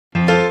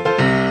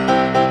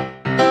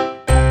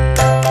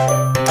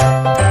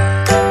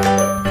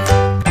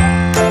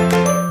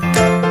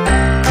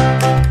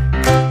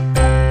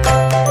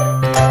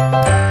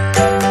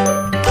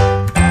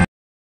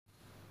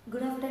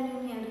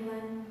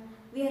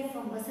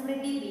from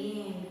Basavaraddi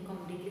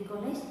B.A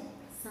College,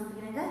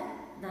 Sampinagar,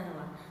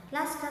 Dharwad.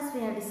 Last class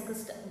we have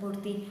discussed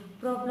about the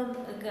problem,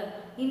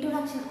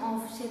 introduction of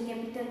share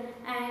capital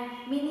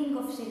and meaning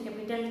of share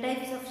capital,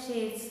 types of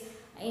shares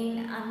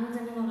in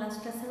understanding of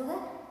last class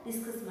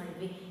discuss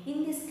ಮಾಡಿದ್ವಿ. In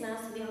this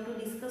class we have to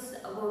discuss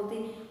about the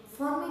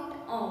format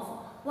of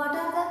what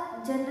are the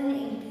general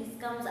entries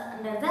comes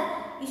under the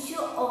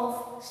issue of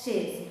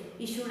shares,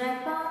 issued at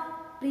par,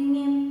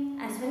 premium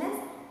as well as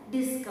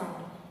discount.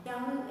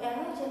 ಯಾವ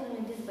general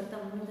entries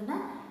ಬರ್ತಾವೆ ಅನ್ನೋದನ್ನ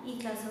ಈ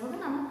class ಒಳಗೆ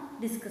ನಾವು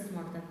discuss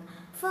ಮಾಡ್ತಾರೆ.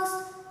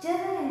 First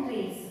general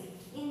entries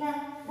in the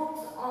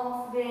books of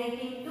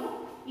relating to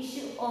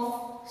issue of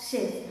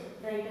shares.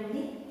 Right on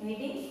the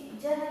heading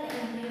general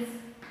entries.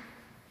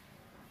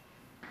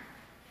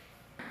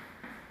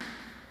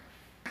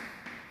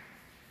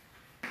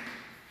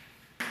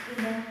 In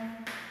the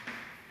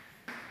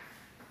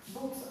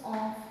books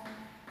of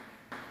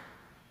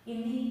in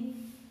the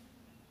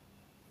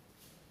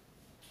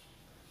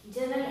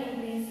general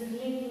entries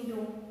relating to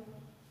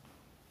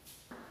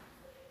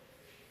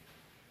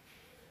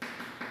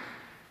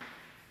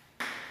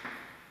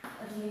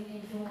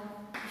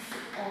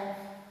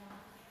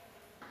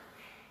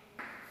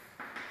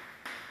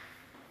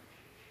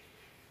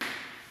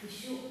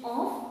issue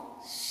of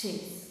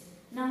shares.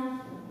 Now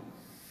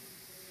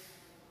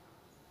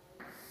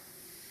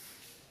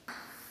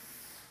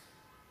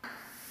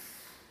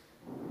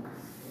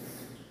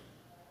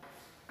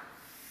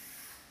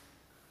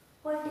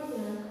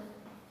particular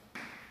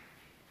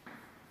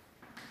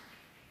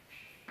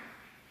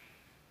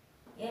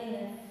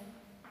LF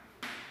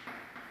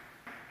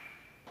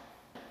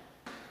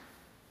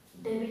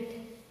debit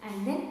and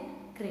then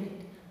credit.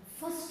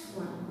 First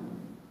one,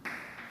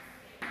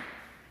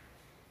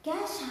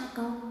 cash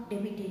account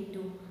debited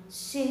to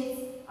shares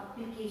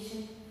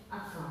application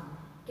account.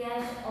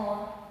 Cash or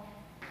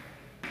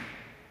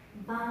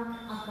bank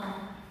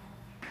account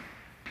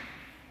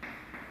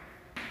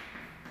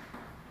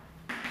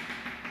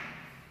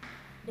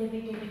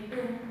debited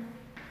to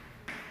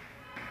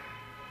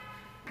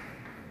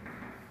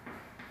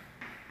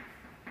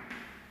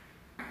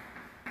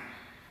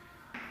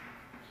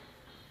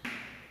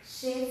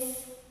shares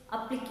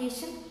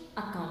application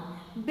account.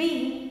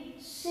 Being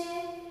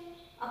share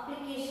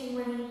application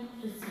money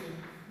received.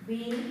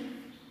 Being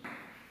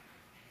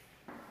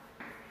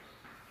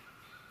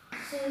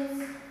shares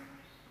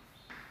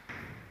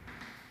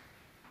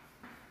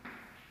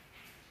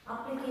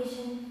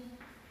application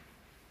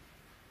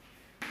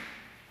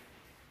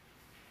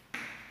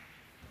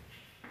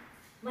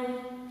money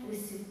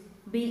received.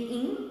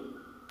 Being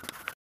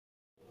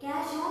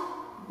cash or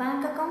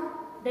bank account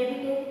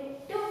debited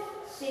to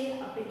share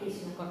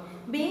application account.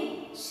 Being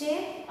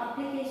share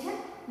application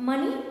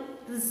money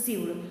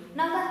received.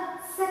 Now the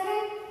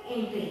second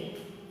entry,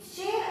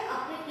 share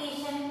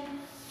application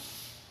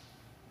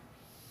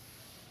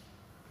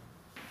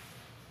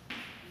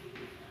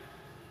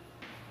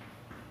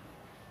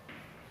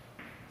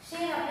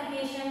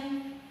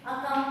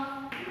account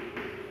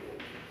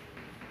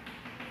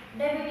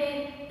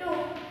debited to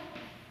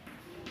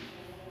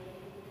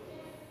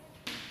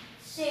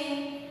share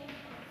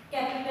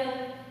capital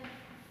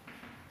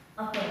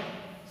account.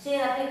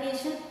 Share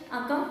application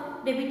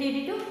account debited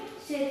to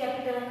share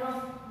capital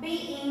account.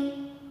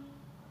 Being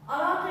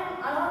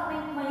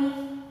allotment money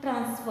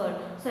transferred.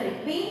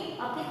 Being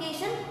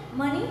application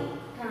money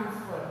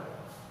transferred.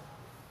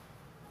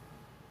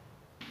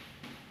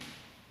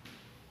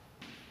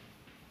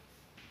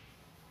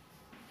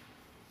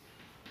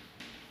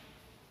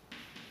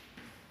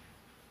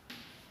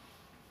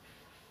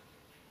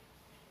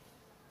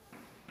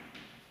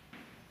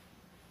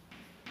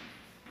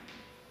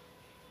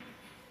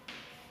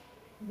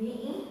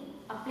 Being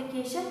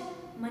application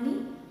money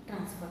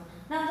transfer.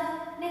 Now the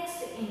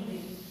next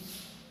entry,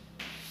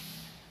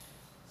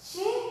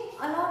 share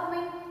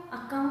allotment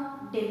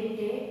account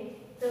debited.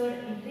 Third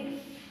entry,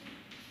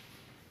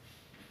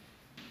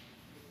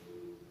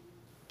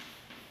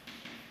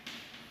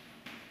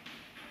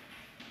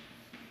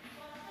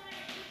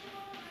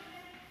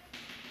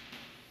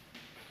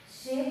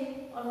 share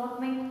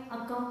allotment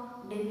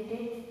account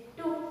debited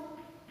to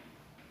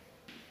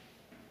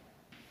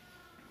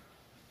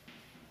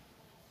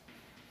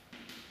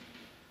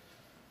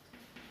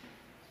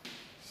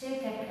share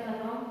capital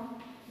account.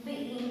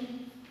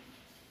 Being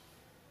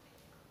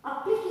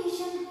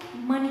application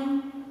money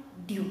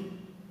due.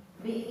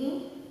 Being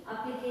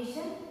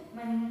application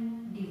money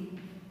due.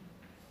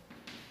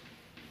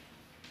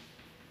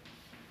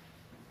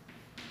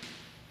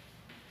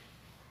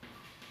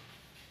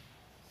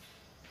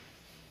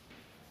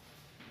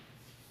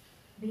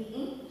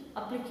 Being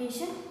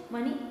application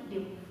money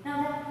due. Now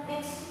the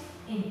next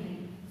entry,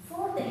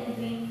 fourth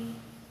entry,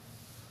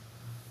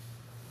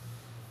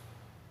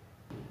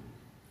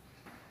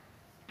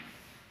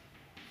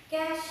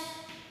 cash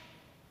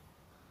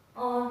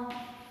or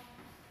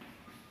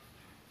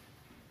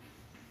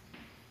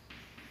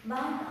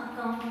bank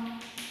account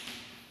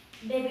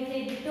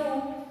debited to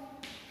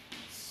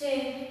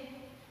share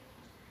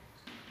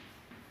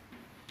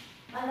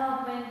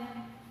allotment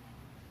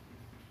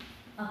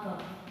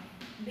account.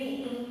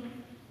 being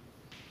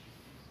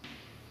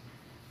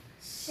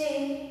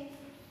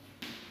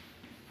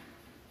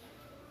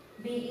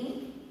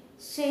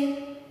share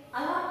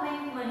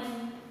allotment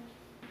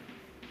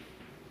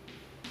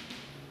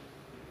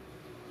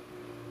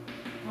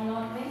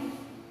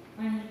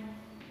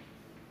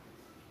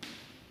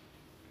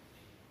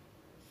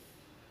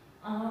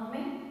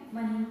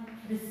money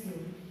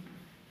received.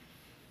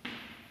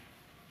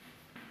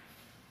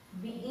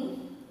 Being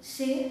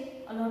share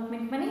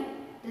allotment money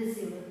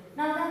received.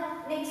 Now the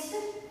next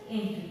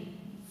entry,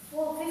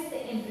 fifth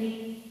entry,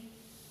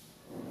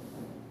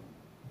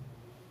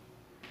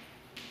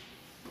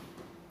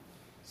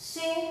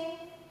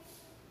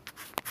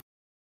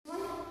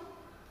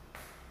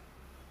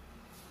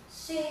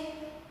 share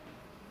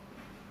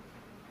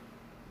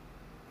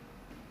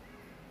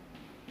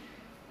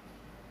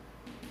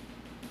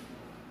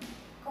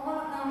call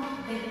account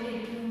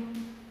debited to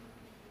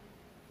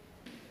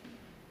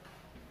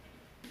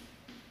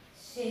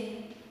share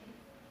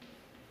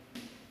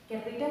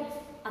capital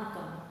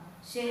account.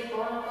 Share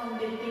call account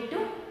debited to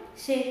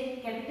share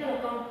capital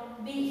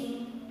account being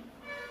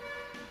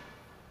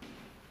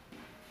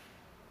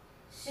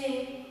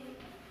share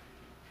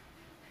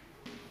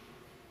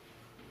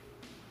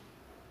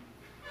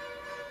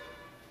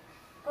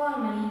call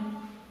money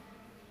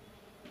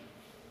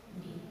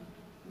due.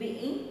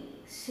 Being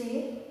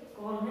share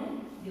call money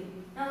due.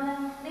 Now the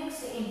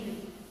next entry,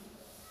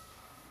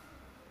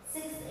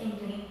 sixth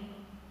entry,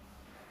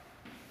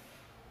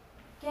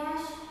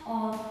 cash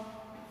or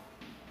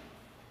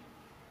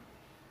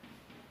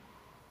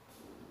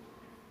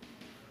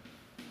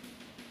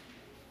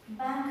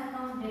bank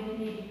account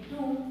debited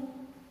to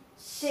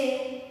share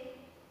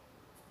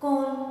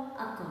call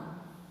account.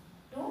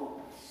 To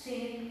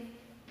share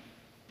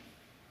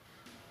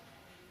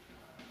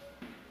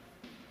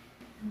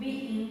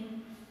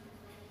being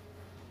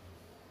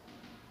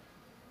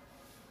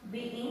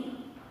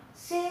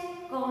share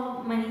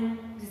call money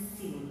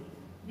received.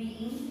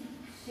 Being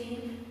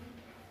share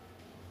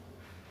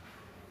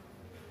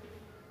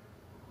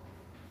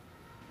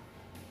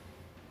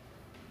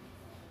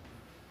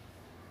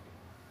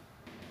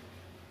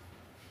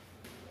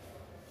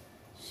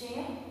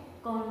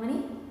call money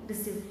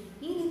received.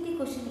 ಈ ರೀತಿ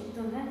question ಇತ್ತು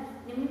ಅಂದ್ರೆ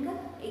ನಿಮ್ಗೆ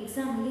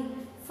ಎಕ್ಸಾಮ್ಗೆ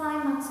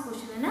 5 marks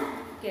question ಅನ್ನ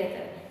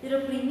ಕೇಳ್ತಾರೆ. ಇದರ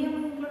premium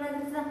include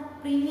ಆಗಿರ್ತದೆ.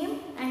 ಪ್ರೀಮಿಯಂ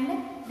ಆ್ಯಂಡ್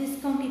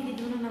ಡಿಸ್ಕೌಂಟ್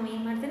ಇದ್ದಿದ್ದು ನಾವು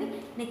ಏನು ಮಾಡ್ತೀವಿ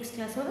ನೆಕ್ಸ್ಟ್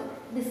ಕ್ಲಾಸ್ ಒಳಗೆ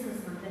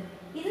ಡಿಸ್ಕಸ್ ಮಾಡ್ತೇವೆ.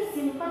 ಇದು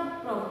ಸಿಂಪಲ್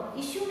ಪ್ರಾಬ್ಲಮ್.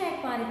 ಇಶ್ಯೂ ಡೇಟ್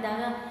ಪಾರ್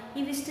ಇದ್ದಾಗ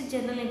ಇವಿಷ್ಟು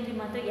ಜನರಲ್ ಎಂಟ್ರಿ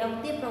ಮಾತ್ರ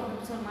ಯಾವುದೇ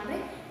ಪ್ರಾಬ್ಲಮ್ ಸಾಲ್ವ್ ಮಾಡಿದ್ರೆ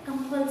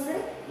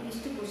ಕಂಪಲ್ಸರಿ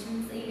ಇವಿಷ್ಟು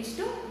ಕ್ವಶನ್ಸ್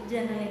ಇವಿಷ್ಟು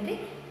ಜನರಲ್ ಎಂಟ್ರಿ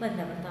ಬಂದ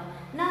ಬರ್ತಾವೆ.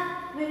 ನಾ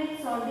we will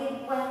solve the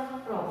one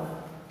problem.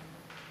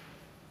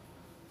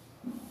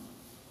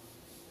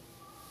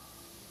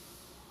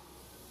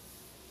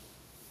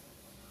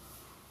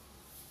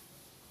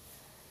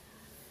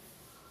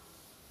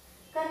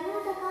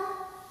 Karnataka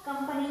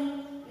Company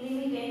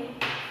Limited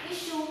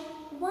issue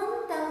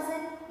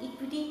 1000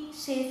 equity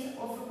shares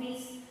of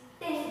rupees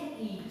 10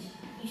 each.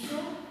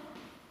 Issue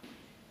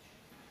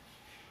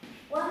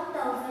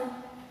 1000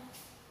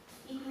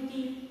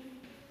 equity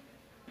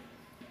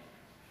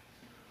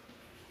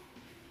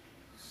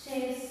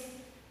shares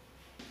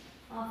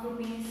of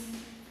rupees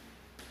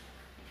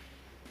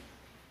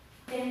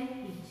 10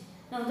 each.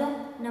 Now the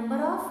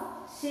number of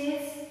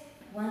shares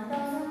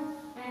 1000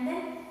 and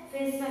then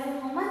face value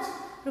how much?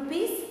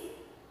 Rupees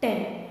 10.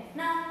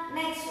 Now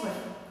next one,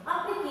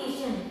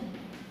 application.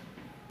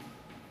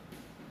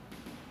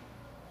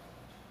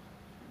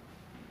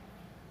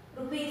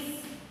 Rupees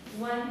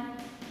 1.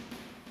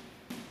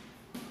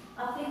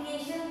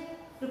 Application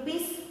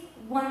rupees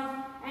 1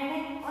 and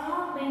then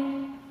allotment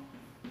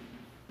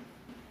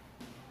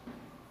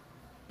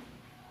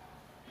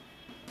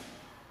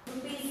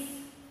rupees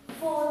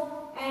 4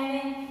 and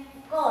then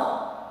call.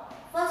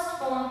 First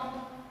call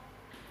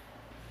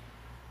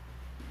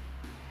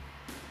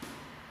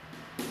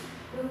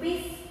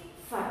rupees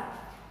 5.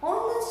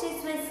 All the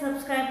sheets were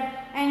subscribed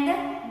and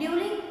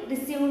duly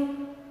received,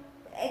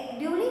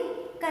 duly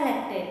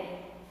collected.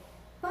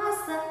 Pass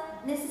the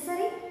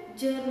necessary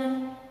journal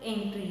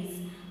entries.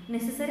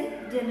 Necessary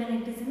journal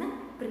entries ಅನ್ನು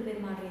prepare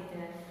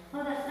ಮಾಡಿರ್ತಾರೆ.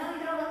 ಹೌದಾ, ನಾವು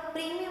ಇದರೊಳಗೆ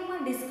premium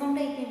discount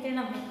ಐತಿ ಅಂತೇಳಿ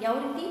ನಾವು ಯಾವ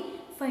ರೀತಿ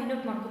ಫೈಂಡ್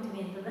ಔಟ್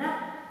ಮಾಡ್ಕೋತೀವಿ ಅಂತಂದ್ರೆ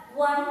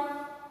 1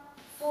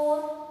 4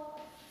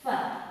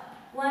 5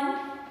 1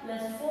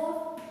 plus 4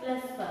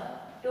 plus 5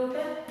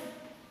 ಟೋಟಲ್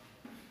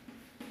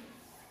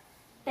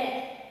 10.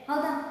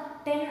 ಹೌದಾ,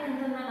 10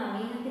 ಅಂತ ನಾವು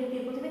ಏನಂತ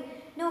ತಿಳ್ಕೊತೀವಿ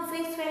ನಾವು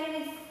face value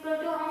is equal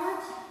to how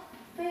much?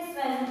 Face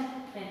value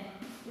 10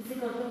 is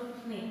equal to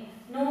me.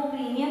 No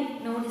premium,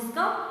 no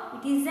discount.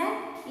 It is an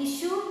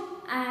issue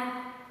at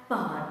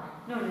par.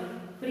 ನೋಡಿ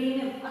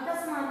ಪ್ರೀಮಿಯಂ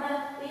ಅಕಸ್ಮಾತ್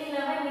ಇಲ್ಲಿ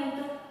 11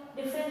 ಇತ್ತು,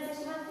 ಡಿಫರೆನ್ಸ್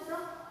ಎಷ್ಟು ಬಂತು?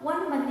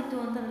 1 ಬಂದಿತ್ತು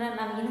ಅಂತಂದ್ರೆ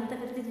ನಾವು ಏನಂತ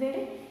ಕರಿತಿದ್ವಿ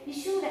ಹೇಳಿ?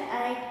 ಇಶ್ಯೂಡ್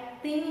ಆಟ್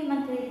ಪ್ರೀಮಿಯಂ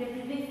ಅಂತ ಹೇಳಿ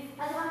ಕರಿತಿದ್ವಿ.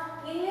 ಅಥವಾ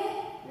ಇಲ್ಲೇ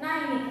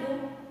 9 ಇತ್ತು,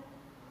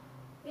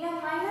 ಇಲ್ಲ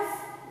ಮೈನಸ್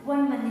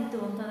 1 ಬಂದಿತ್ತು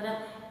ಅಂತಂದ್ರೆ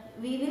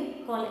we will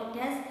call it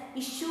as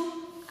issue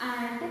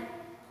and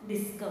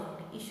discount.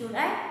 Issued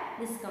at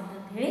discount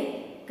ಅಂತ ಹೇಳಿ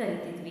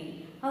ಕರಿತಿದ್ವಿ.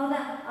 ಹೌದಾ,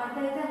 ಅರ್ಥ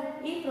ಆಯ್ತಾ?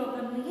 ಈ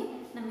ಪ್ರಾಬ್ಲಮ್ಗೆ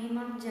ನಾವು ಏನು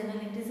ಮಾಡೋದು?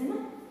 ಜನರಲ್ ಎಂಟ್ರೀಸ್ ಅನ್ನು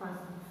ಪಾಸ್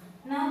ಮಾಡಿ.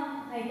 ನಾವು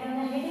right on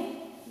the heading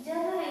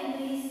journal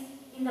entries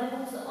in the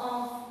books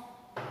of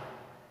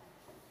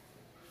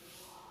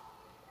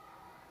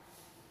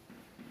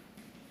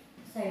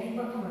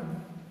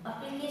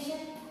application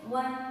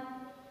 1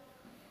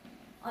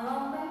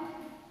 allotment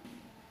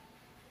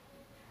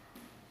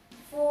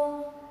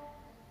 4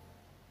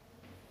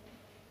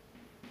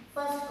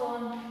 first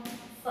one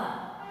 5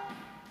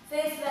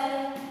 face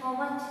value how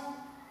much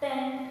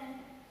 10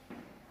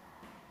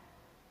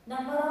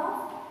 number of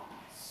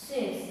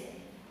shares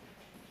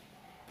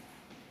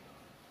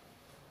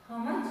how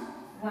much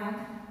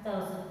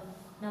 1000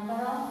 number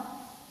of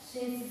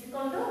shares is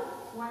equal to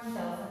 1000.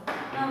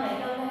 Now write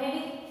down the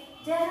heading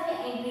journal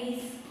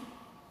entries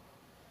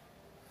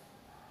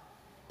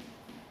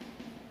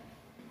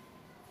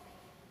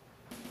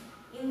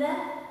in the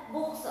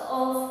books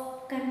of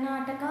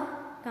Karnataka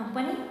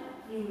Company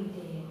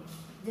Limited.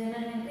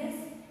 Journal entries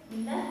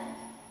in the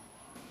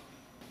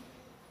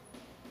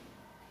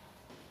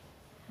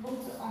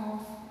books of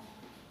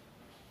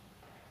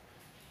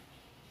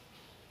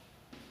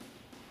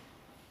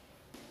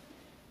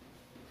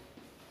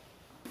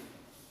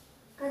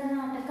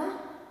Karnataka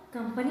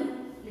Company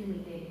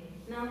Limited.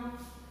 Now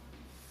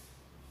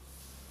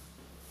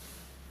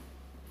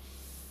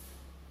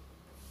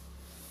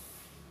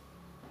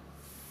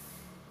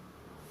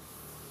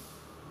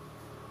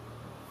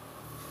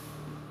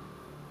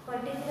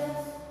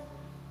particulars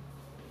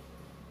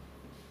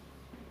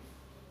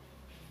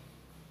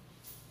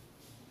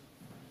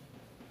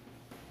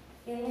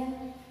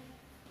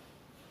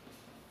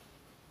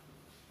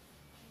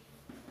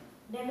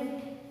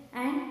debit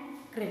and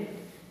credit.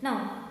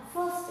 Now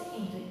first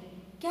entry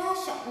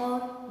cash or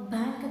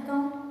bank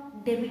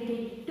account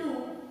debited to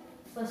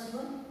first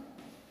one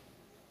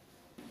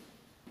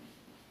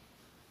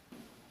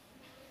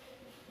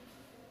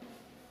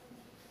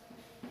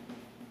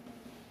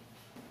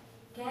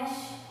cash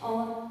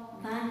or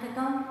bank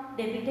account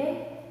debited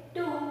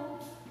to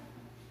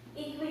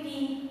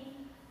equity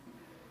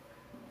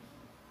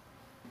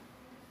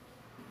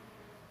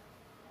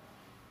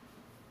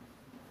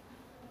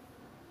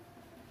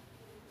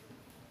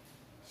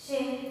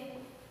share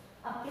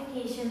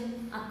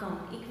application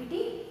account.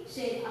 Equity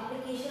share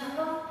application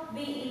account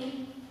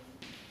being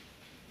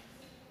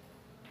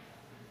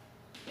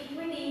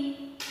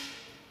equity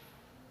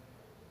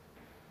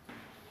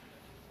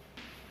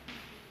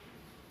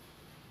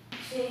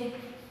share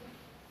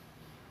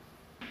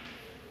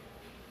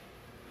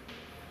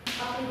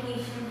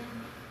application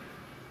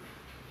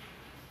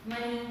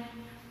money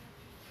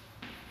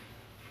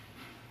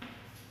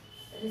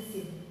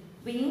received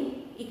being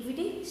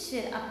equity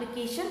share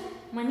application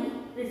money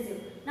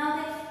received. Now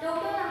the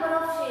total number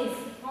of shares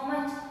how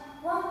much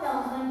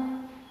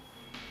 1000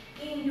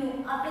 into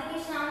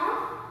application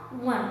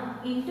amount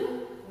 1 into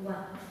 1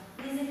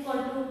 is equal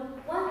to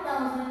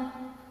 1000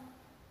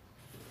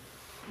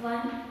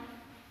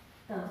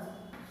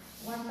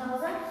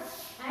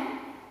 and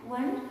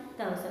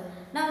 1000.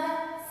 Now the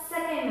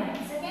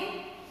second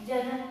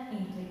journal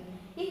entry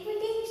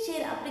equity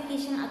share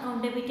application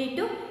account debited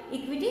to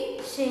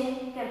equity share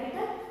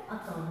capital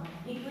account.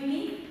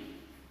 Equity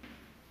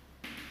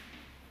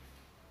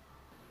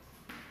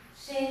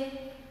share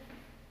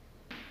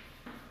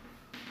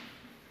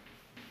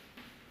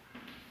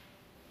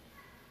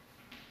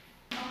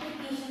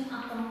application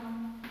account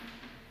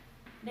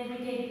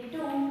debited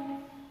to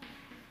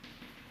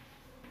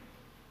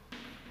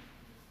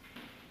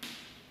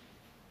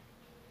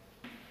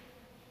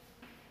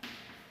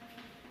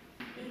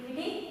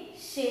equity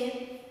share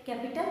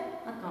capital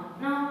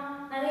account.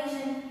 Now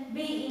narration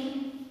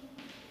being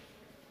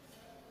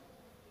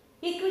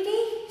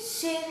equity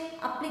share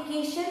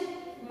application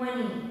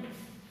money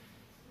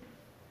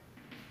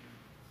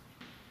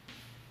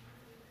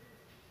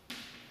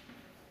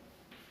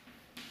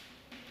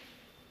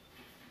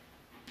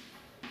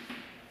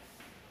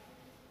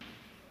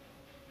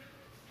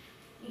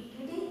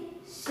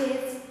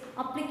shares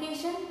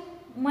application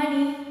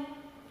money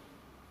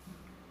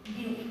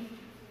due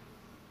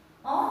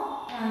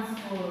or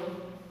transferred.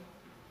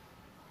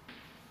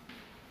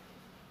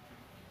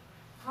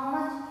 How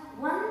much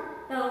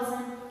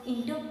 1000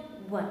 into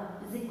 1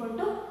 is equal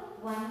to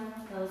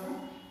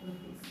 1000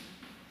 rupees.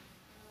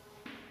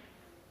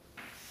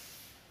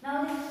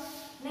 Now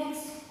the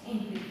next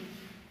entry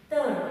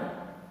third one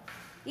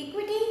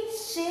equity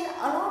share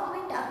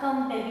allotment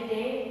account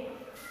debited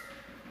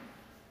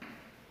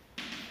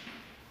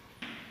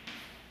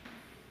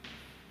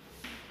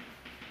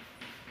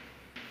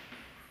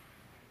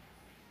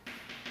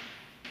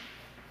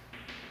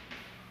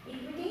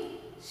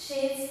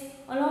shares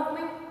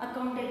allotment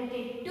account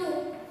debited to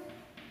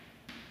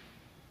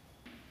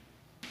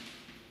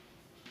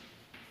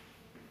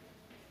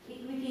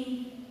equity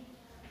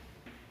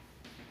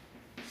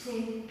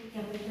share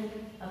capital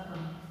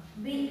account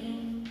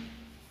being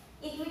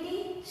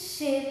equity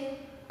share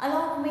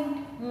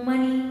allotment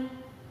money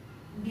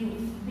due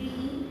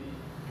being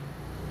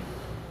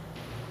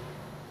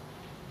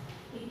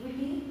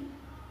equity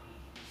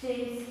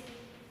shares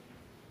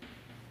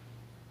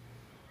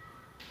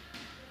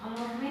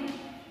allotment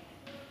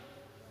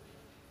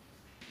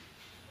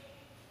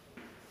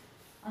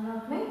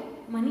allotment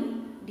money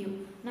due.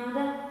 Now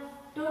the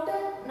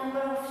total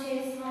number of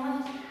shares how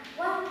much?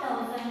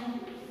 1000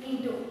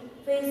 into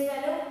face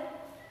value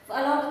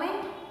allotment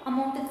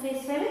amount to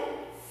face value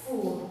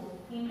 4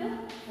 into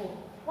 4.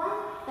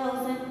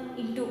 1000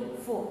 into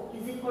 4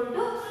 is equal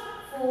to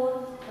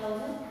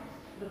 4000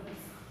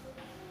 rupees.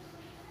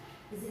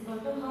 Is equal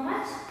to how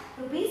much?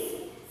 Rupees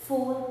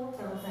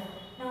 4000.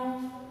 Now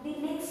the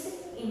next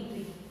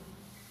entry.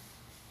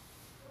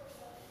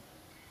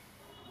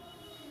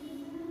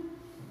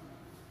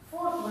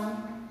 Fourth one,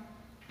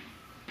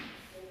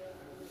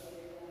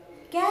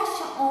 cash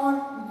or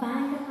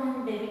bank account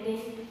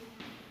debited.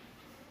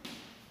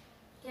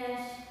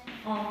 Cash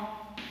or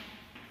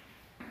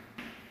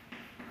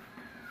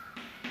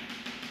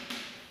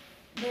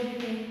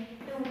debited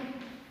to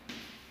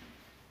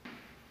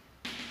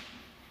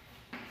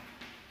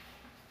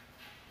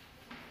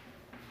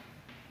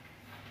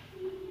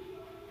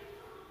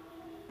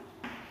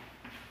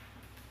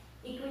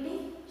equity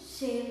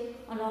share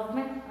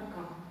allotment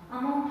account.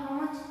 Amount how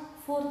much?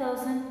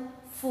 4000.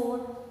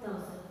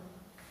 4000.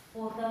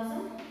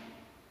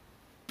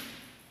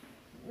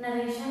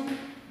 Narration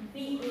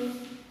B.A.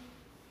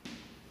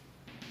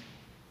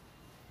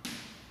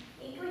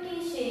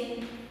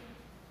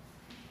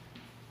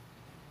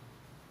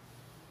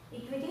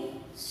 Equity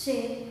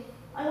share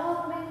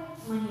allotment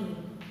money.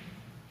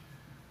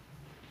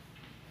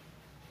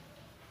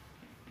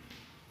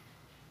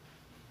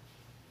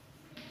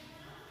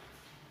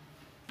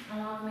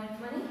 Allotment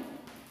money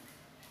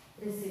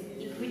received.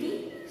 Equity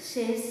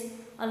shares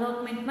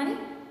allotment money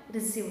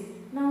received.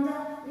 Now the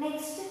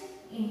next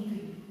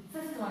entry.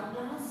 Fifth one,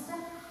 last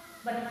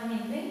but one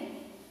entry.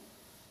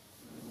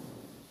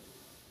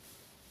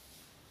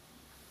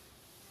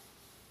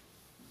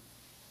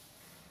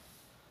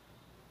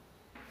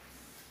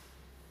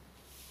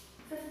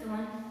 Fifth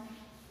one,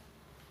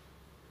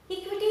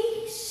 equity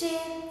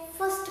share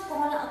first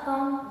call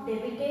account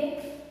debited.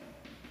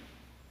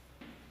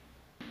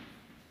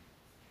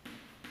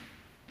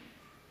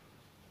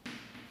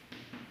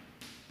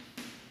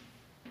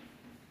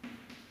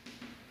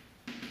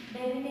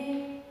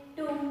 Debited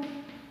to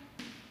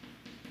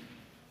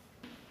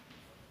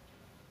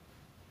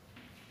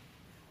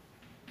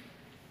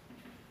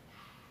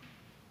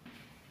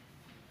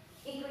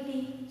equity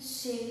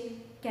share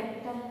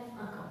capital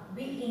account.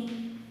 Being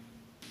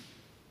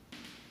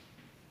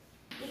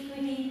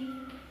equity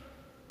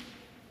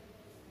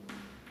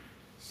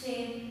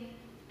share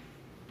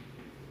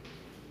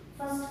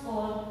first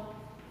call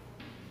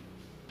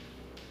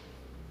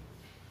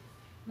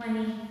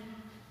money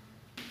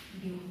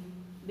due.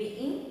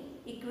 Being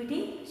equity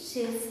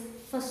shares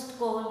first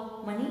call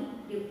money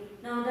due.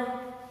 Now the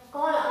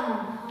call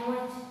amount how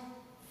much?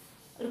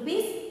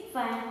 Rupees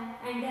 5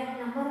 and the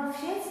number of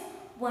shares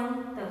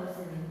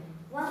 1000.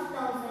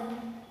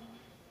 1000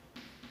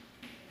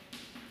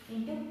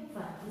 into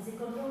 5 is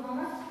equal to how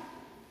much?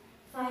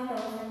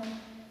 5000.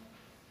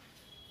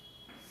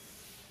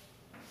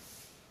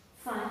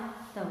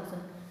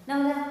 5000. Now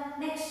the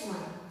next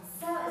one.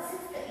 So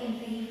sixth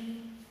entry.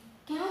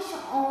 Cash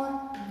or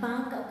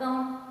bank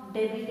account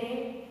debited.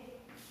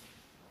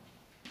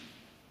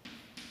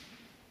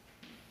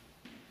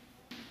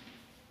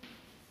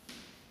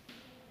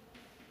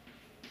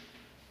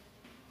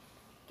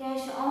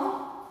 Cash or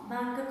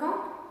bank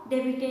account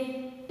debited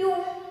to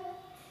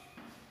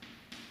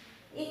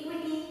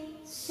equity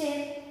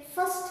share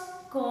first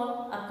call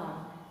account.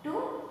 To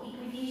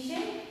equity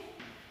share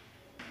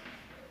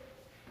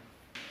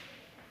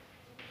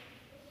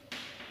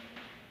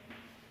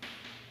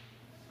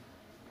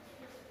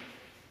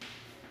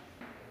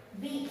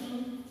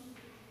being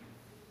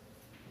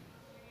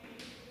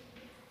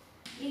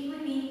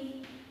equity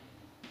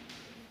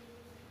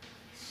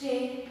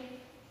share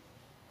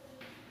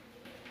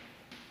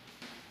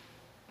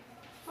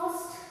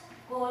first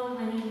call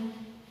money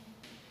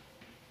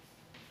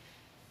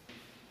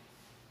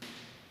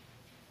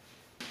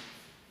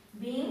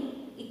being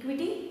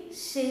equity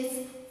shares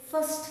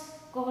first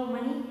call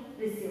money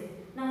received.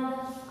 Now the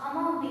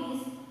amount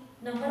is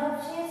number of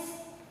shares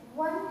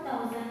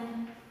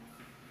 1000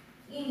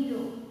 into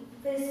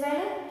face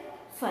value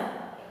 5.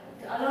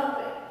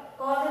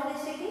 Call the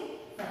district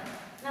 5.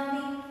 Now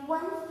the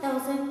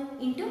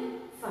 1000 into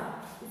 5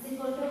 is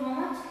equal to how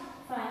much?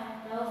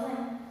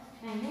 5000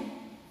 and then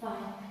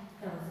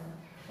 5000.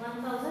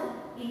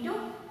 1000 into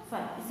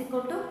 5 is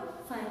equal to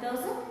 5000.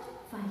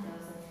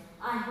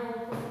 I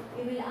hope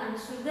you will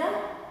understand the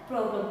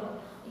problem.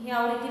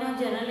 ಯಾವ ರೀತಿ ನಾವು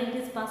general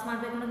entries pass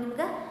ಮಾಡಬೇಕು ಅನ್ನೋದು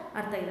ನಿಮಗೆ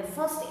ಅರ್ಥ ಆಗಿದೆ.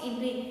 First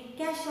entry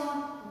cash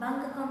on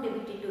bank account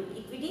debited to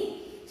equity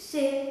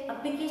share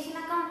application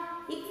account.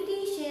 Equity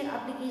share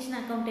application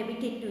account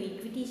debited to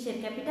equity share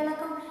capital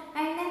account,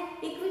 and then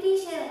equity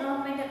share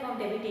allotment account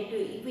debited to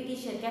equity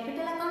share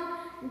capital account.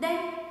 Then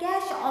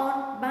cash or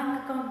bank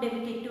account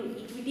debited to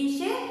equity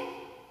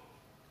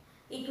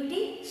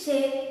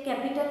share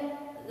capital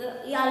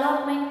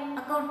allotment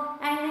account,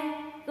 and then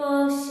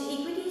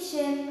equity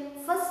share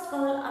first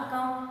call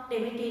account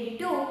debited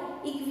to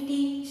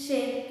equity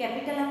share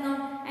capital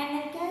account, and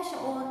then cash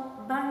or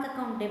bank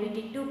account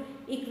debited to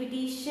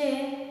equity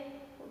share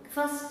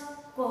first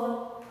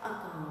Corp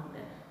account.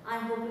 I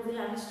hope you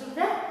will understood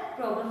the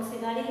problems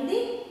regarding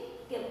the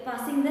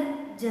passing the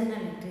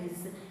journal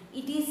entries.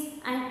 It is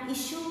an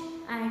issue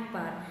and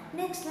par.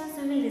 Next class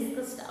we will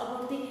discuss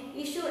about the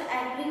issue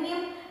at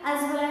premium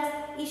as well as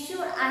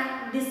issue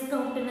at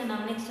discount.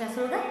 Next class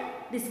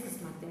discuss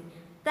ಮಾಡ್ತೀವಿ.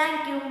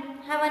 Thank you.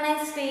 Have a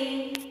nice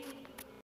day.